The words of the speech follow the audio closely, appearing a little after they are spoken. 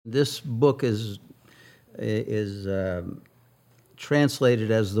This book is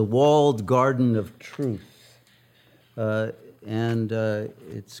translated as The Walled Garden of Truth. And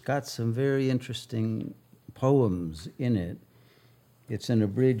it's got some very interesting poems in it. It's an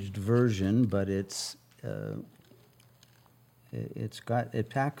abridged version, but it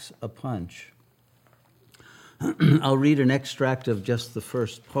packs a punch. I'll read an extract of just the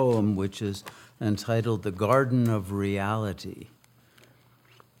first poem, which is entitled The Garden of Reality.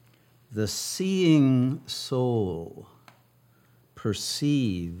 The seeing soul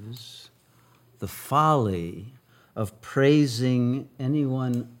perceives the folly of praising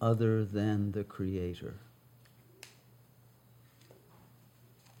anyone other than the Creator.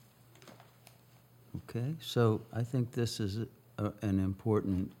 Okay, so I think this is an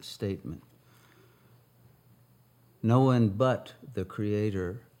important statement. No one but the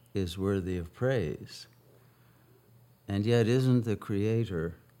Creator is worthy of praise. And yet, isn't the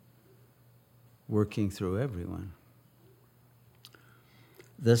Creator working through everyone?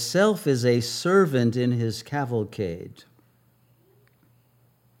 The self is a servant in his cavalcade.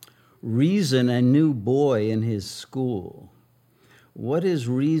 Reason a new boy in his school. What is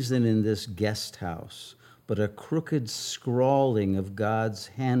reason in this guest house but a crooked scrawling of God's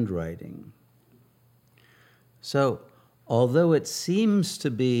handwriting? So, although it seems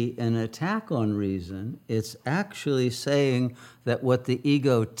to be an attack on reason, it's actually saying that what the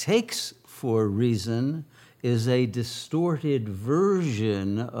ego takes for reason is a distorted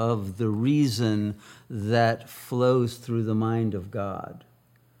version of the reason that flows through the mind of God.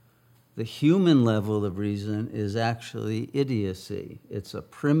 The human level of reason is actually idiocy. It's a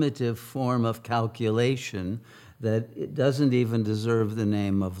primitive form of calculation that it doesn't even deserve the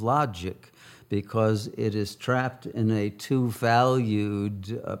name of logic, because it is trapped in a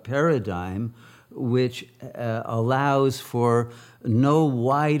two-valued paradigm which allows for no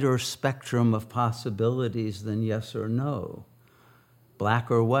wider spectrum of possibilities than yes or no,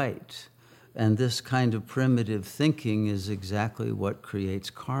 black or white. And this kind of primitive thinking is exactly what creates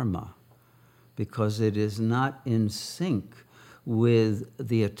karma, because it is not in sync with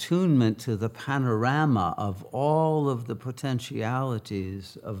the attunement to the panorama of all of the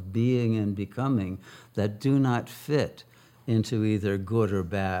potentialities of being and becoming that do not fit into either good or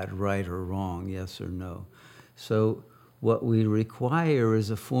bad, right or wrong, yes or no. So what we require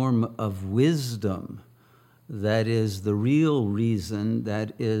is a form of wisdom that is the real reason,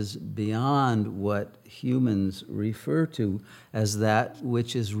 that is beyond what humans refer to as that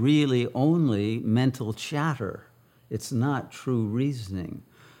which is really only mental chatter. It's not true reasoning.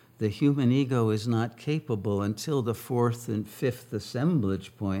 The human ego is not capable until the fourth and fifth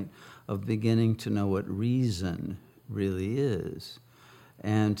assemblage point of beginning to know what reason really is,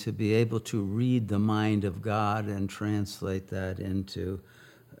 and to be able to read the mind of God and translate that into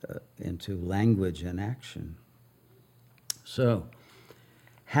language and action. So,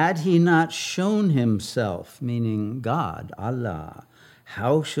 had he not shown himself, meaning God, Allah,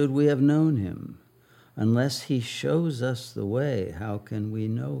 how should we have known him? Unless he shows us the way, how can we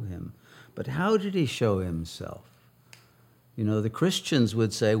know him? But how did he show himself? You know, the Christians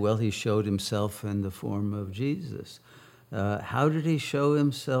would say, well, he showed himself in the form of Jesus. How did he show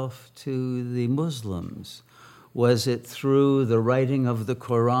himself to the Muslims? Was it through the writing of the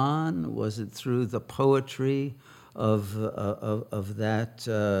Quran? Was it through the poetry of that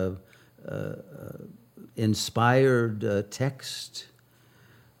inspired text?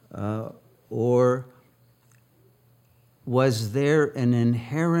 Or was there an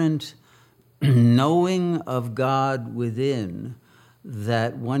inherent knowing of God within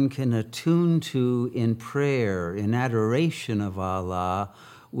that one can attune to in prayer, in adoration of Allah,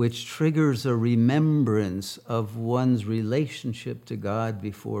 which triggers a remembrance of one's relationship to God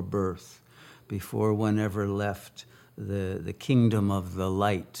before birth, before one ever left the kingdom of the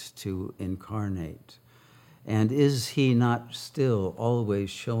light to incarnate? And is he not still always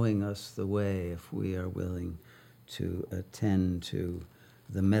showing us the way if we are willing to attend to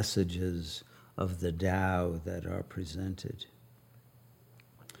the messages of the Tao that are presented?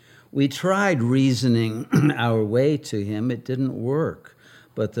 We tried reasoning our way to him. It didn't work.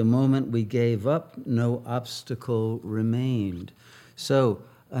 But the moment we gave up, no obstacle remained. So,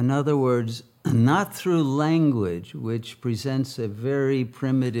 in other words, not through language, which presents a very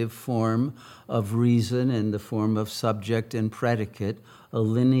primitive form of reason in the form of subject and predicate, a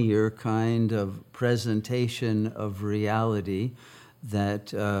linear kind of presentation of reality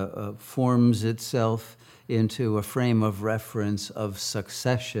that forms itself into a frame of reference of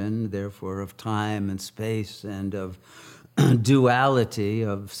succession, therefore of time and space, and of duality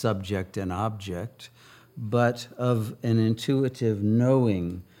of subject and object, but of an intuitive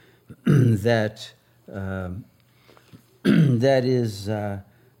knowing that that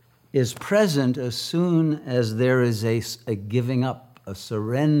is present as soon as there is a giving up, a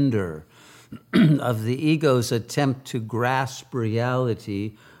surrender of the ego's attempt to grasp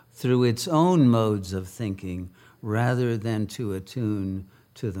reality through its own modes of thinking, rather than to attune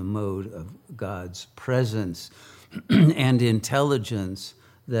to the mode of God's presence and intelligence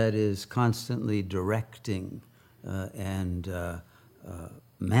that is constantly directing and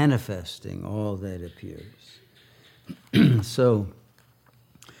manifesting all that appears. So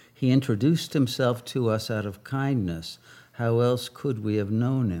he introduced himself to us out of kindness. How else could we have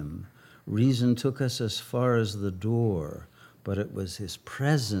known him? Reason took us as far as the door, but it was his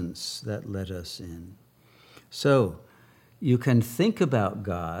presence that led us in. So you can think about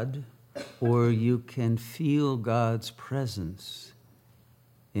God, or you can feel God's presence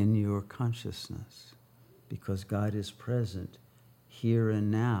in your consciousness, because God is present here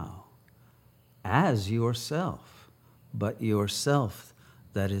and now as yourself, but yourself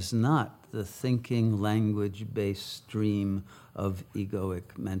that is not the thinking, language-based stream of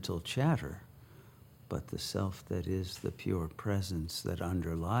egoic mental chatter, but the self that is the pure presence that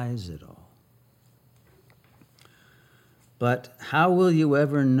underlies it all. But how will you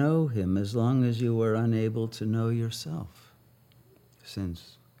ever know him as long as you are unable to know yourself,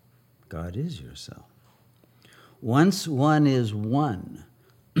 since God is yourself? Once one is one,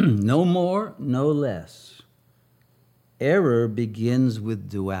 no more, no less. Error begins with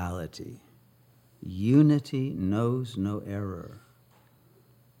duality. Unity knows no error.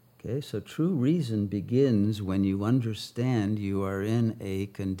 Okay, so true reason begins when you understand you are in a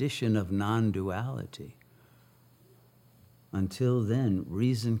condition of non-duality. Until then,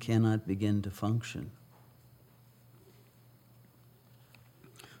 reason cannot begin to function.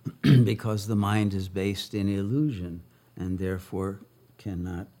 Because the mind is based in illusion and therefore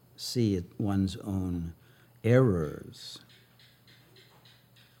cannot see one's own errors.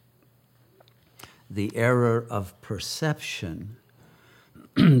 The error of perception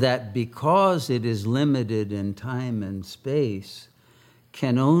that because it is limited in time and space,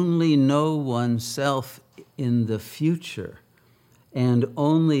 can only know oneself in the future, and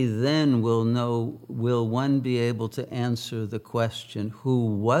only then will one be able to answer the question, who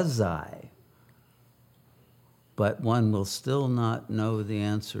was I? But one will still not know the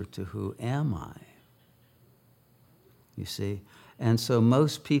answer to who am I? You see? And so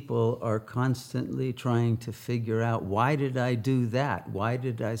most people are constantly trying to figure out, why did I do that? Why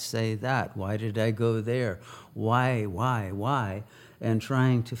did I say that? Why did I go there? Why? And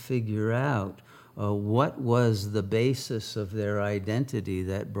trying to figure out what was the basis of their identity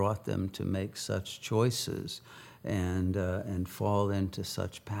that brought them to make such choices and fall into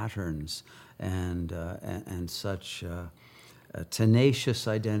such patterns and such tenacious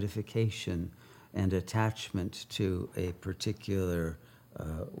identification and attachment to a particular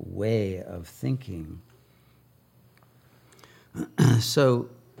way of thinking. So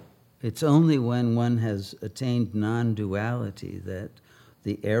it's only when one has attained non-duality that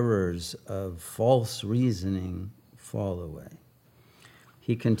the errors of false reasoning fall away.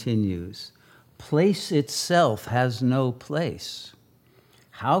 He continues, place itself has no place.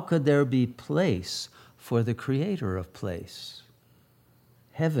 How could there be place for the creator of place?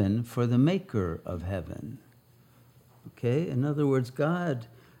 Heaven for the maker of heaven. Okay? In other words, God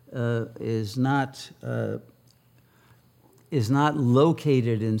is not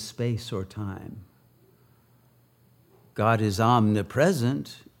located in space or time. God is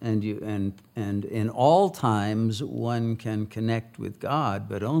omnipresent, and in all times one can connect with God,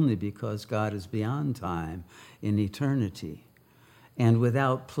 but only because God is beyond time, in eternity, and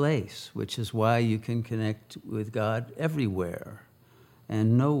without place, which is why you can connect with God everywhere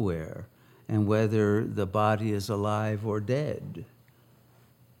and nowhere, and whether the body is alive or dead.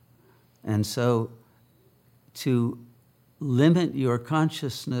 And so to limit your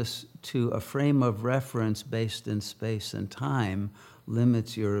consciousness to a frame of reference based in space and time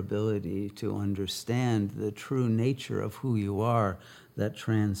limits your ability to understand the true nature of who you are that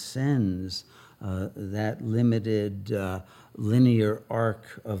transcends that limited linear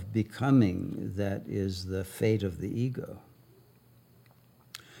arc of becoming that is the fate of the ego.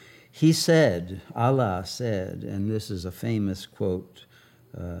 He said, Allah said, and this is a famous quote,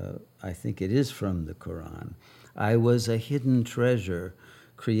 I think it is from the Quran, I was a hidden treasure.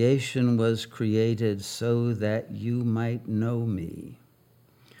 Creation was created so that you might know me.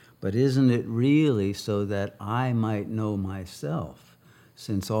 But isn't it really so that I might know myself,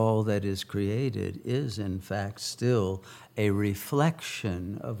 since all that is created is in fact still a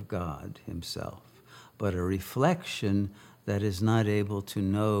reflection of God himself, but a reflection that is not able to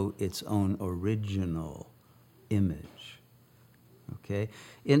know its own original image. Okay?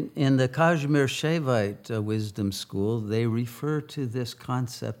 In the Kashmir Shaivite wisdom school, they refer to this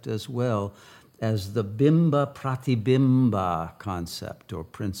concept as well as the Bimba Pratibimba concept or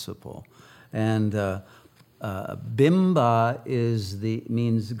principle. And Bimba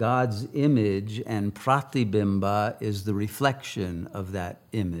means God's image, and Pratibimba is the reflection of that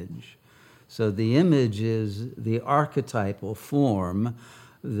image. So the image is the archetypal form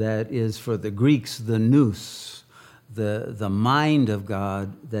that is, for the Greeks, the nous, the mind of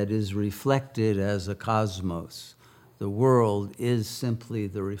God that is reflected as a cosmos. The world is simply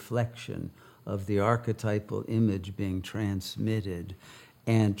the reflection of the archetypal image being transmitted,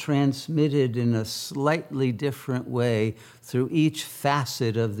 and transmitted in a slightly different way through each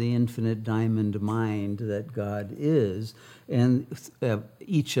facet of the infinite diamond mind that God is, and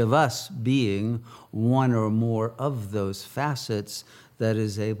each of us being one or more of those facets that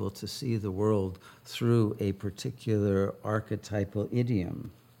is able to see the world through a particular archetypal idiom.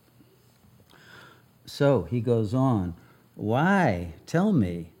 So he goes on, why, tell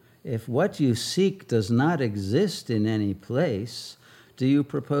me, if what you seek does not exist in any place, do you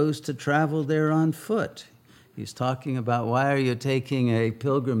propose to travel there on foot? He's talking about, why are you taking a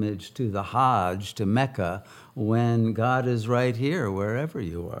pilgrimage to the Hajj, to Mecca, when God is right here, wherever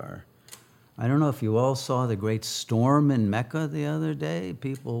you are? I don't know if you all saw the great storm in Mecca the other day.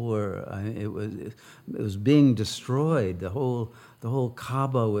 People were, it was being destroyed. The whole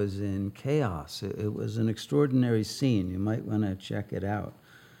Kaaba was in chaos. It was an extraordinary scene. You might want to check it out.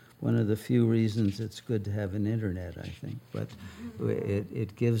 One of the few reasons it's good to have an internet, I think. But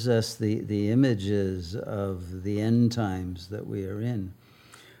it gives us the images of the end times that we are in.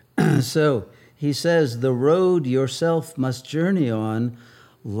 So he says, the road yourself must journey on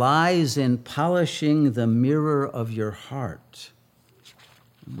lies in polishing the mirror of your heart.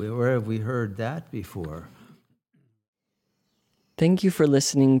 Where have we heard that before? Thank you for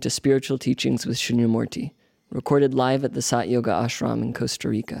listening to Spiritual Teachings with Shunyamurti, recorded live at the Sat Yoga Ashram in Costa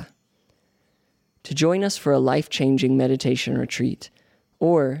Rica. To join us for a life-changing meditation retreat,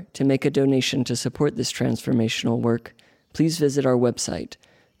 or to make a donation to support this transformational work, please visit our website,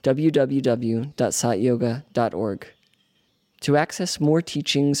 www.satyoga.org. To access more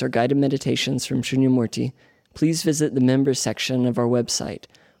teachings or guided meditations from Shunyamurti, please visit the members section of our website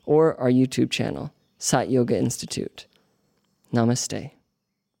or our YouTube channel, Sat Yoga Institute. Namaste.